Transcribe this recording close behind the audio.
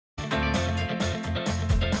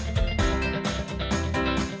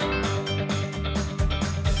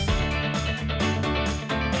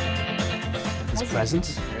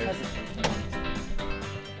presents.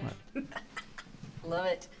 Love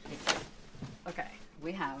it. Okay,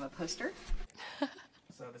 we have a poster.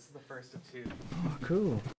 So this is the first of two. Oh,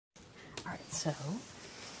 cool. All right, so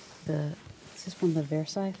this is from the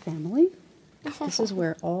Versailles family. This is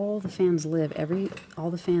where all the fans live.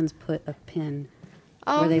 All the fans put a pin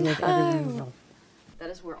where they live everywhere in the world.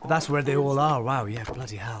 That is where all That's the where they fans all live. are. Wow, yeah,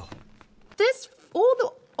 bloody hell. This,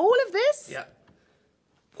 all of this? Yeah.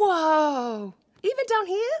 Whoa! Even down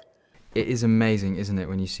here? It is amazing, isn't it,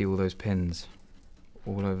 when you see all those pins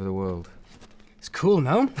all over the world? It's cool,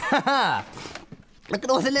 no? Haha! Look at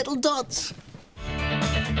all the little dots.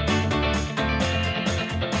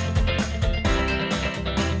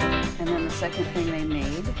 And then the second thing they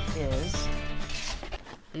made is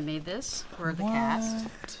they made this for the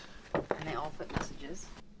cast, and they all put messages.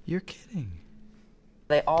 You're kidding.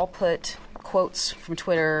 They all put quotes from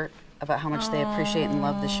Twitter about how much they appreciate and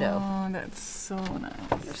love the show. Oh, that's so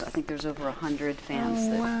nice. I think there's over 100 fans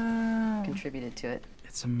that contributed to it.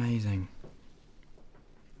 It's amazing.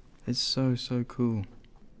 It's so, so cool.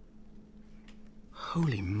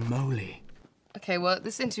 Holy moly. Okay, well,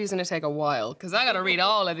 this interview's gonna take a while, because I gotta read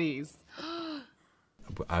all of these.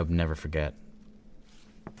 I would never forget.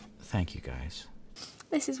 Thank you, guys.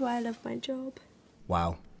 This is why I love my job.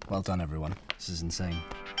 Wow. Well done, everyone. This is insane.